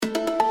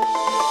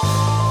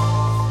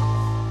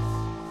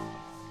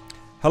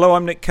Hello,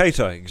 I'm Nick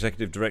Cater,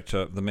 Executive Director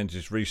of the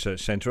Menzies Research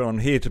Centre, and I'm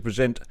here to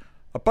present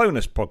a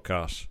bonus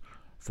podcast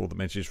for the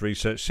Menzies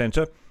Research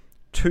Centre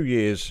 2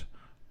 years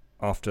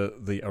after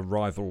the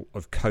arrival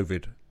of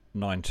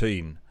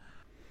COVID-19.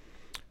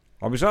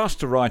 I was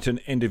asked to write an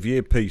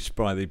end-of-year piece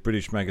by the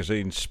British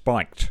magazine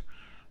Spiked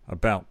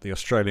about the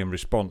Australian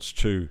response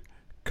to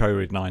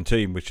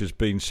COVID-19, which has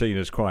been seen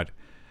as quite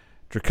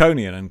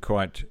draconian and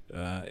quite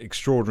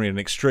extraordinary and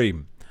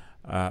extreme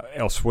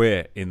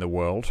elsewhere in the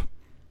world.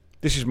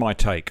 This is my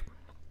take.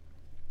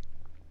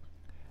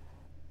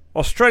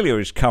 Australia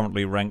is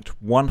currently ranked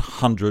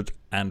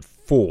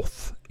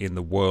 104th in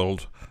the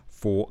world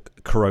for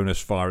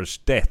coronavirus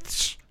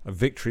deaths, a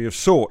victory of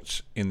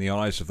sorts in the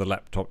eyes of the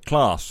laptop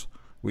class,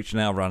 which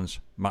now runs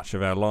much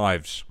of our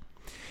lives.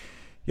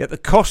 Yet the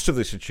cost of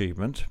this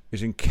achievement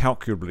is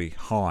incalculably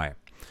high,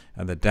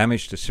 and the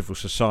damage to civil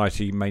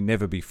society may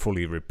never be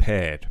fully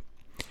repaired.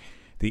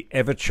 The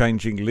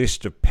ever-changing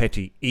list of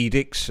petty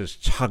edicts has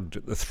tugged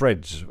at the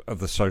threads of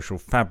the social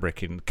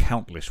fabric in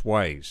countless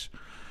ways,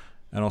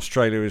 and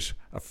Australia is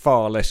a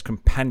far less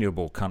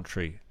companionable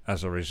country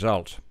as a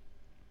result.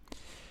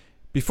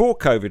 Before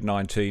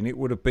COVID-19, it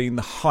would have been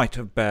the height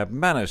of bad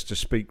manners to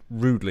speak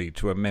rudely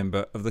to a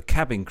member of the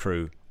cabin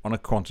crew on a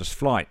Qantas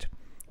flight.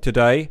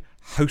 Today,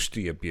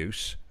 hostie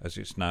abuse, as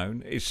it's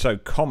known, is so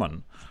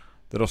common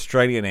that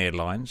Australian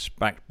Airlines,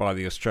 backed by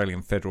the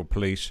Australian Federal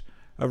Police,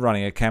 are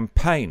running a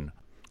campaign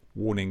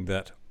warning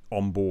that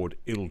onboard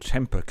ill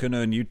temper can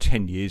earn you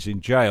 10 years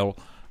in jail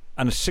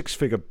and a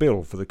six-figure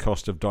bill for the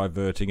cost of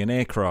diverting an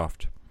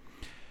aircraft.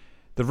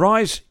 The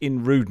rise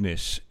in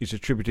rudeness is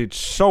attributed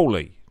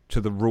solely to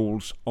the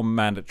rules on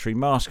mandatory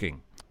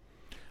masking,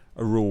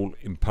 a rule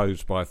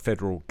imposed by a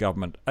federal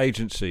government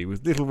agency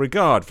with little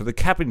regard for the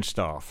cabin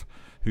staff,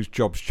 whose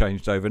jobs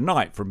changed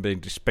overnight from being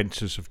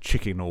dispensers of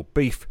chicken or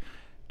beef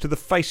to the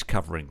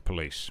face-covering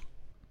police.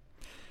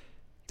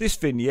 This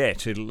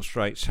vignette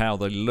illustrates how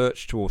the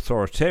lurch to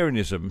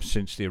authoritarianism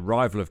since the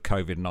arrival of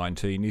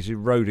COVID-19 is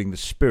eroding the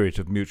spirit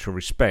of mutual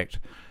respect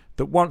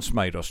that once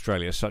made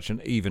Australia such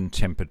an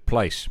even-tempered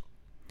place.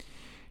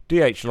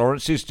 D.H.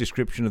 Lawrence's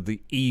description of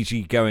the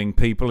easy-going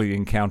people he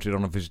encountered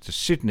on a visit to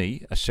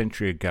Sydney a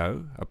century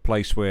ago, a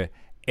place where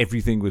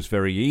everything was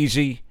very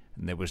easy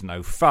and there was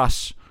no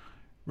fuss,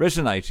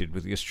 resonated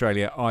with the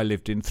Australia I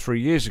lived in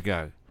 3 years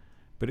ago,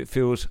 but it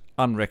feels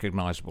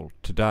unrecognisable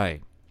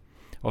today.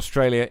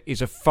 Australia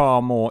is a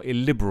far more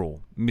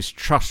illiberal,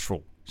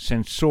 mistrustful,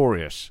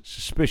 censorious,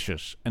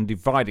 suspicious and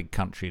divided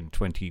country in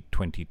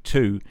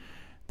 2022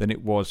 than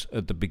it was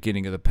at the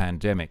beginning of the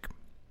pandemic.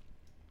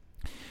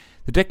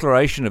 The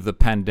declaration of the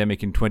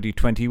pandemic in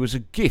 2020 was a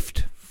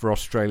gift for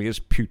Australia's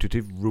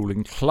putative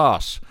ruling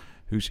class,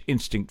 whose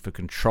instinct for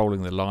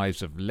controlling the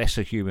lives of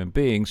lesser human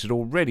beings had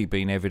already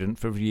been evident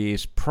for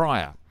years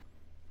prior.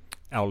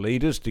 Our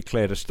leaders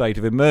declared a state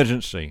of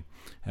emergency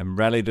and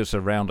rallied us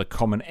around a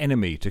common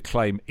enemy to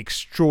claim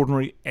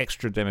extraordinary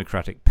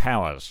extra-democratic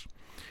powers.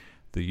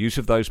 The use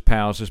of those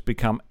powers has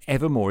become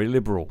ever more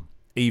illiberal,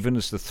 even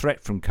as the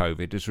threat from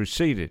COVID has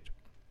receded.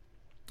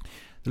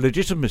 The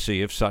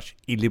legitimacy of such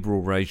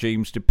illiberal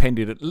regimes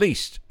depended, at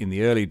least in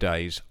the early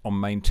days, on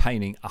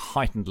maintaining a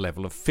heightened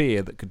level of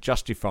fear that could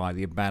justify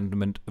the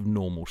abandonment of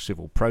normal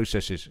civil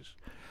processes.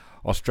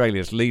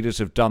 Australia's leaders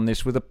have done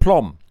this with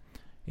aplomb,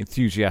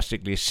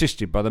 enthusiastically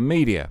assisted by the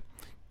media,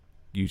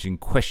 using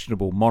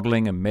questionable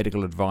modelling and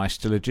medical advice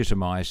to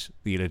legitimise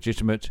the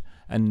illegitimate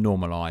and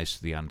normalise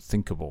the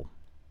unthinkable.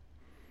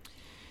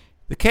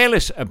 The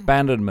careless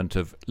abandonment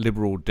of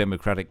liberal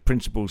democratic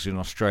principles in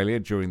Australia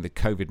during the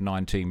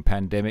COVID-19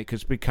 pandemic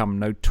has become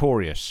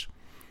notorious.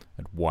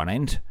 At one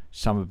end,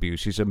 some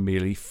abuses are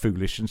merely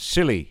foolish and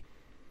silly,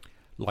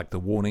 like the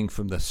warning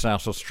from the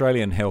South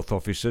Australian health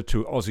officer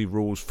to Aussie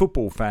Rules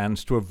football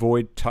fans to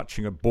avoid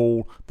touching a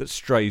ball that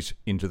strays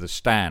into the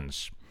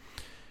stands.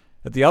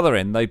 At the other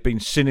end, they've been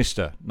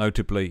sinister,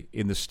 notably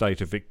in the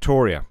state of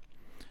Victoria,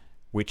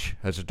 which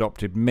has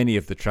adopted many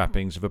of the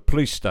trappings of a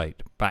police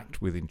state,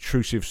 backed with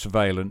intrusive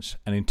surveillance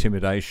and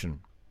intimidation.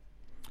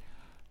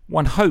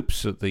 One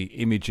hopes that the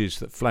images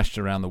that flashed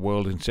around the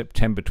world in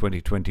September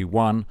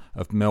 2021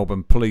 of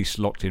Melbourne police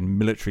locked in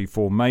military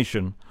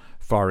formation,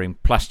 firing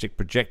plastic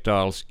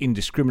projectiles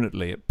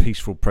indiscriminately at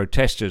peaceful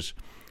protesters,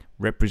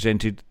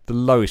 represented the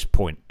lowest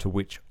point to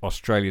which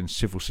Australian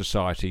civil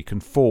society can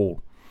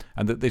fall,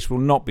 and that this will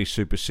not be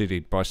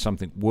superseded by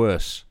something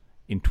worse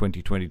in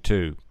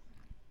 2022.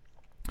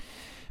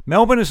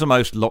 Melbourne is the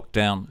most locked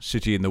down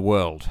city in the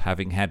world,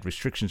 having had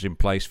restrictions in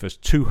place for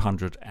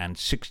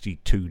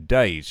 262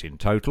 days in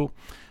total,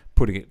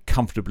 putting it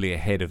comfortably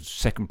ahead of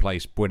second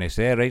place Buenos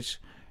Aires,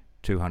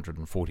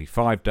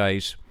 245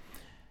 days.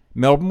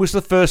 Melbourne was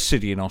the first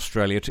city in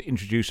Australia to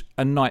introduce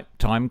a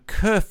nighttime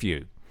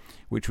curfew,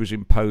 which was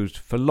imposed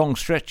for long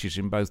stretches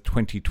in both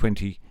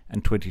 2020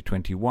 and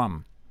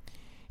 2021.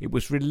 It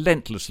was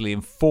relentlessly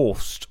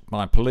enforced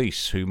by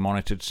police, who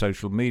monitored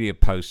social media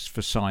posts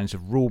for signs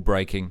of rule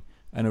breaking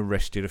and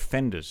arrested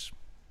offenders.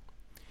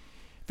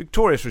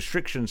 Victoria's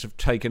restrictions have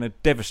taken a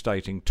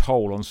devastating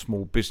toll on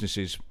small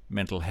businesses'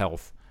 mental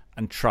health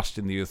and trust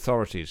in the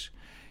authorities.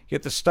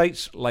 Yet the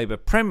state's Labour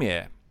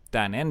Premier,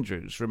 Dan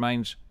Andrews,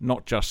 remains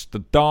not just the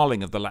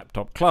darling of the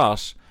laptop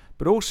class,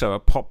 but also a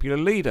popular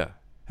leader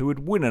who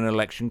would win an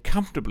election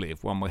comfortably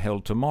if one were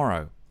held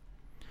tomorrow.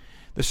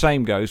 The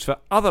same goes for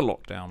other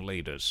lockdown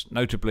leaders,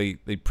 notably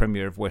the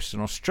Premier of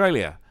Western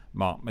Australia,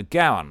 Mark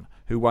McGowan,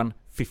 who won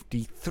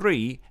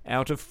 53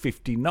 out of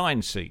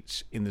 59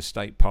 seats in the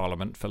state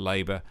parliament for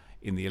Labour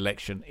in the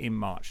election in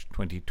March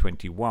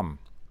 2021.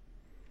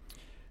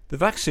 The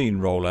vaccine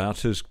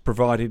rollout has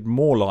provided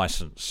more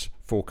licence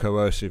for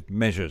coercive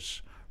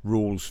measures.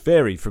 Rules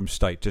vary from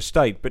state to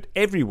state, but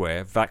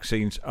everywhere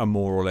vaccines are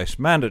more or less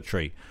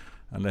mandatory,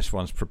 unless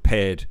one's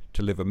prepared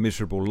to live a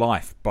miserable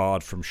life,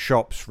 barred from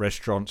shops,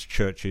 restaurants,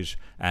 churches,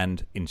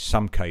 and, in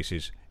some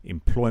cases,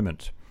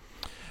 employment.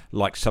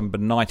 Like some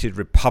benighted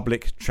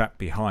republic trapped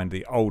behind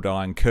the old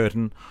Iron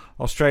Curtain,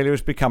 Australia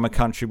has become a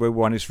country where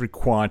one is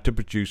required to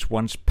produce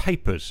one's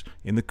papers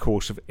in the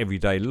course of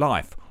everyday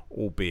life,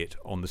 albeit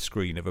on the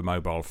screen of a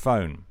mobile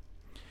phone.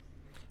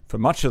 For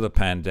much of the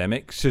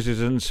pandemic,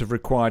 citizens have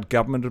required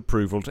government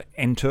approval to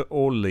enter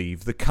or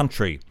leave the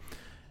country,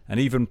 and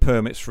even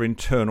permits for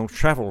internal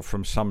travel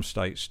from some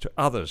states to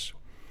others.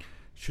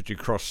 Should you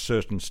cross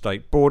certain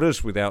state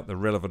borders without the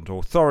relevant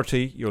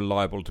authority, you're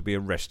liable to be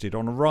arrested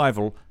on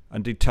arrival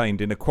and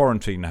detained in a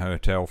quarantine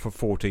hotel for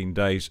 14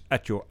 days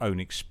at your own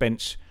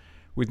expense,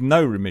 with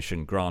no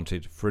remission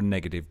granted for a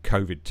negative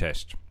COVID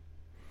test.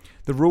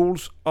 The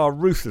rules are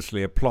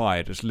ruthlessly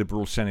applied, as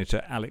Liberal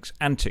Senator Alex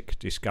Antic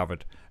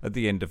discovered at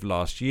the end of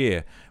last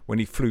year when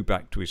he flew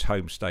back to his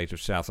home state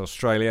of South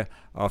Australia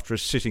after a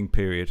sitting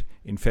period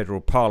in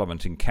federal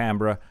parliament in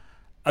Canberra,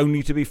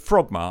 only to be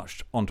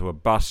frog-marched onto a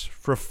bus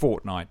for a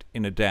fortnight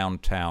in a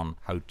downtown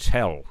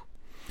hotel.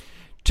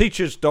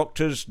 Teachers,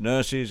 doctors,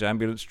 nurses,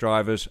 ambulance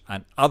drivers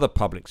and other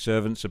public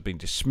servants have been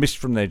dismissed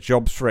from their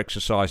jobs for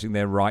exercising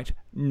their right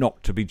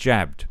not to be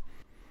jabbed.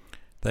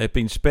 They have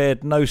been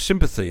spared no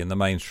sympathy in the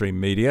mainstream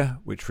media,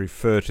 which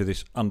refer to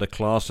this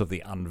underclass of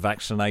the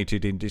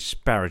unvaccinated in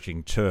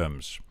disparaging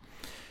terms.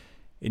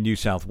 In New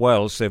South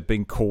Wales, there have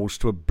been calls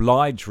to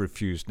oblige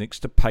refuseniks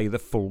to pay the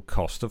full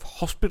cost of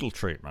hospital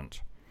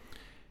treatment.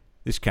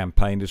 This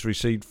campaign has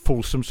received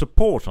fulsome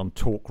support on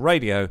talk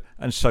radio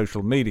and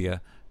social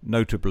media,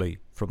 notably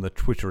from the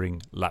twittering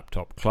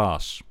laptop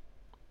class.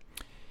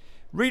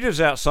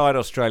 Readers outside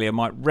Australia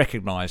might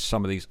recognise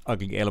some of these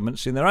ugly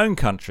elements in their own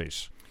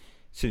countries,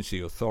 since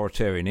the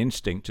authoritarian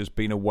instinct has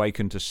been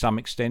awakened to some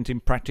extent in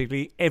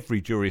practically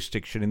every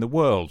jurisdiction in the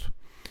world.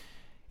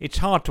 It's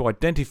hard to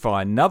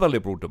identify another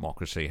liberal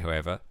democracy,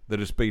 however, that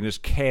has been as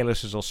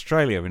careless as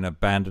Australia in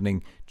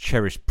abandoning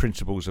cherished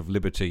principles of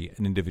liberty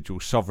and individual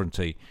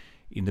sovereignty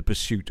in the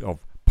pursuit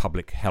of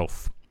public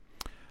health.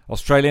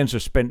 Australians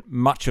have spent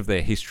much of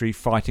their history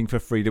fighting for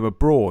freedom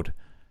abroad,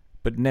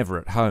 but never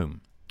at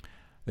home.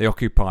 They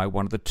occupy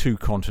one of the two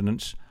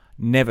continents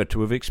never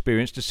to have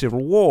experienced a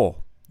civil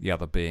war, the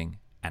other being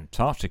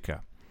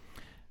Antarctica.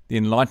 The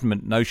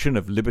Enlightenment notion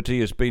of liberty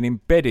has been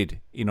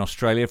embedded in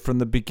Australia from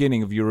the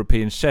beginning of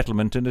European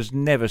settlement and has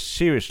never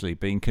seriously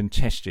been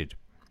contested.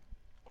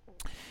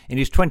 In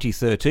his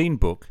 2013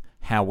 book,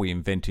 How We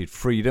Invented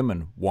Freedom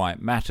and Why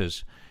It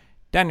Matters,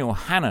 Daniel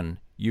Hannan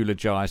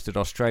eulogised that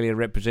Australia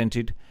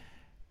represented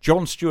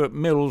John Stuart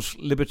Mill's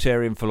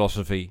libertarian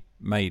philosophy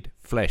made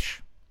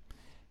flesh.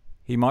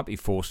 He might be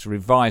forced to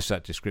revise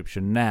that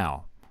description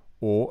now,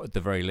 or at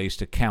the very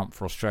least account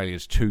for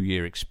Australia's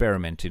 2-year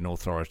experiment in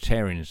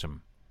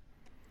authoritarianism.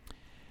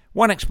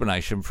 One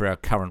explanation for our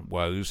current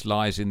woes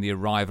lies in the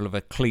arrival of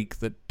a clique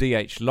that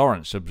D.H.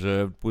 Lawrence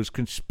observed was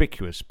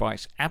conspicuous by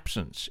its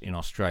absence in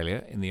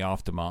Australia in the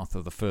aftermath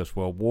of the First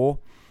World War,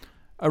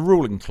 a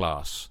ruling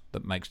class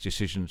that makes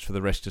decisions for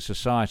the rest of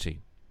society.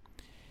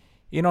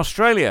 In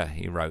Australia,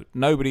 he wrote,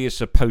 nobody is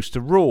supposed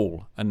to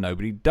rule and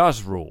nobody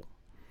does rule.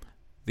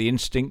 The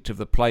instinct of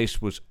the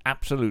place was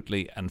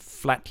absolutely and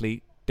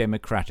flatly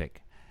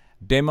democratic.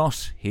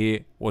 Demos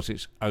here was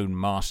its own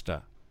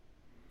master.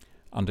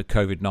 Under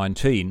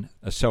COVID-19,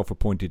 a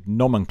self-appointed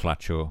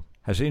nomenclature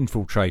has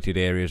infiltrated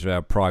areas of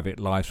our private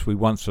lives we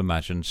once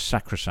imagined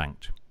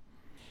sacrosanct.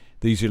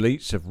 These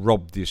elites have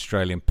robbed the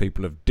Australian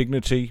people of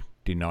dignity,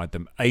 denied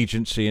them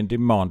agency and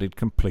demanded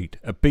complete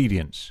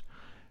obedience.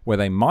 Where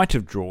they might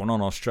have drawn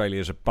on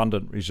Australia's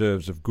abundant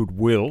reserves of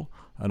goodwill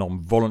and on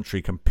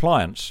voluntary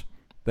compliance,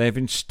 they have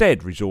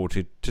instead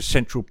resorted to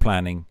central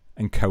planning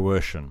and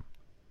coercion.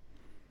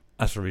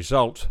 As a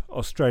result,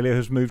 Australia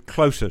has moved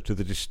closer to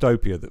the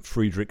dystopia that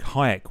Friedrich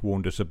Hayek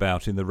warned us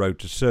about in The Road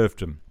to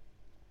Serfdom.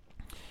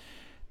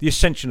 The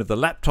ascension of the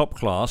laptop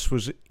class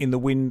was in the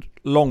wind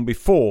long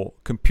before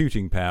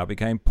computing power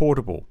became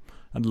portable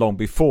and long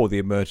before the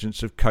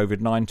emergence of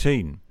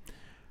COVID-19.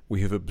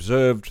 We have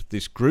observed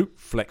this group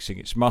flexing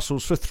its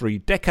muscles for 3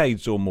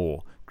 decades or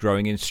more,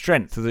 growing in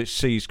strength as it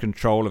seized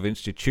control of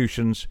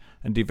institutions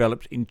and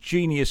developed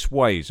ingenious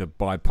ways of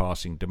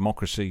bypassing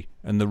democracy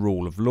and the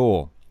rule of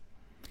law.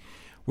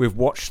 We've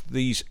watched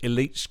these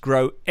elites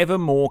grow ever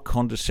more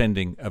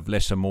condescending of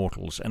lesser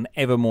mortals and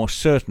ever more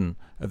certain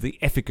of the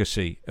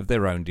efficacy of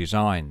their own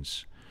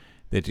designs.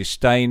 Their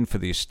disdain for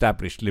the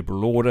established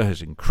liberal order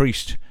has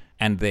increased,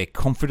 and their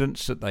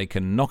confidence that they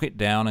can knock it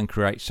down and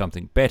create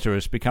something better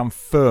has become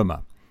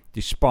firmer,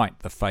 despite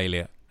the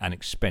failure and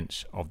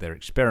expense of their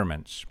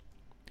experiments.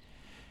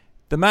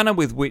 The manner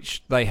with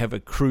which they have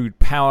accrued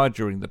power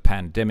during the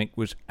pandemic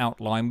was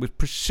outlined with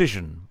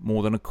precision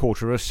more than a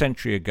quarter of a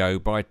century ago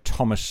by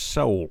Thomas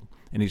Sowell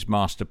in his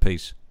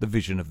masterpiece, The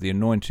Vision of the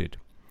Anointed.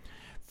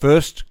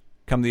 First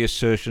come the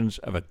assertions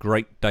of a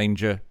great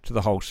danger to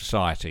the whole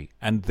society,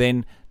 and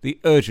then the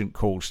urgent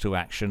calls to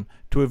action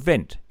to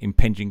avert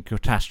impending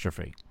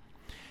catastrophe.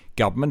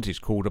 Government is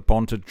called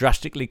upon to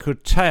drastically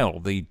curtail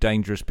the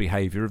dangerous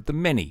behaviour of the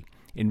many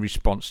in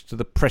response to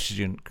the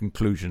prescient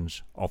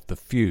conclusions of the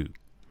few.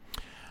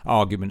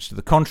 Arguments to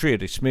the contrary are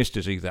dismissed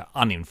as either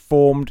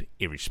uninformed,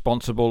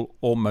 irresponsible,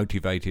 or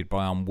motivated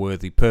by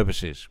unworthy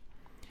purposes.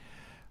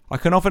 I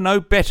can offer no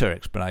better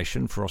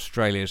explanation for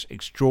Australia's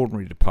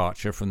extraordinary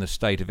departure from the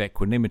state of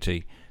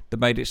equanimity that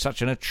made it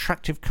such an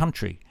attractive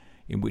country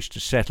in which to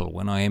settle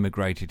when I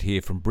emigrated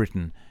here from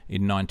Britain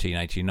in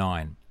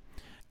 1989.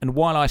 And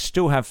while I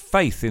still have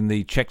faith in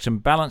the checks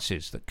and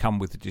balances that come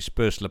with the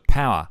dispersal of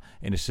power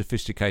in a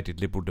sophisticated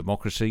liberal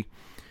democracy,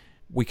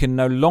 we can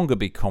no longer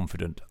be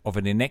confident of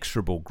an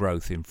inexorable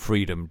growth in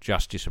freedom,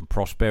 justice and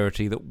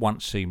prosperity that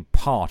once seemed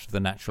part of the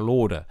natural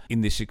order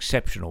in this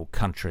exceptional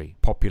country,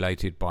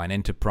 populated by an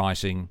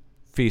enterprising,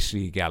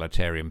 fiercely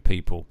egalitarian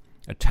people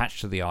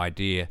attached to the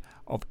idea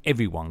of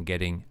everyone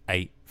getting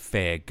a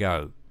fair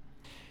go.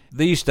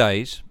 These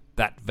days,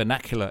 that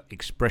vernacular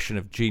expression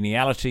of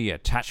geniality,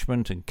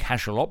 attachment and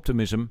casual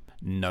optimism,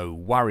 no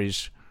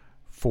worries,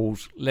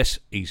 falls less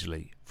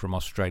easily from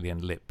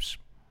Australian lips.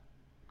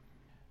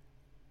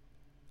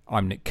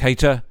 I'm Nick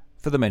Cater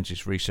for the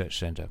Menzies Research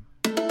Centre.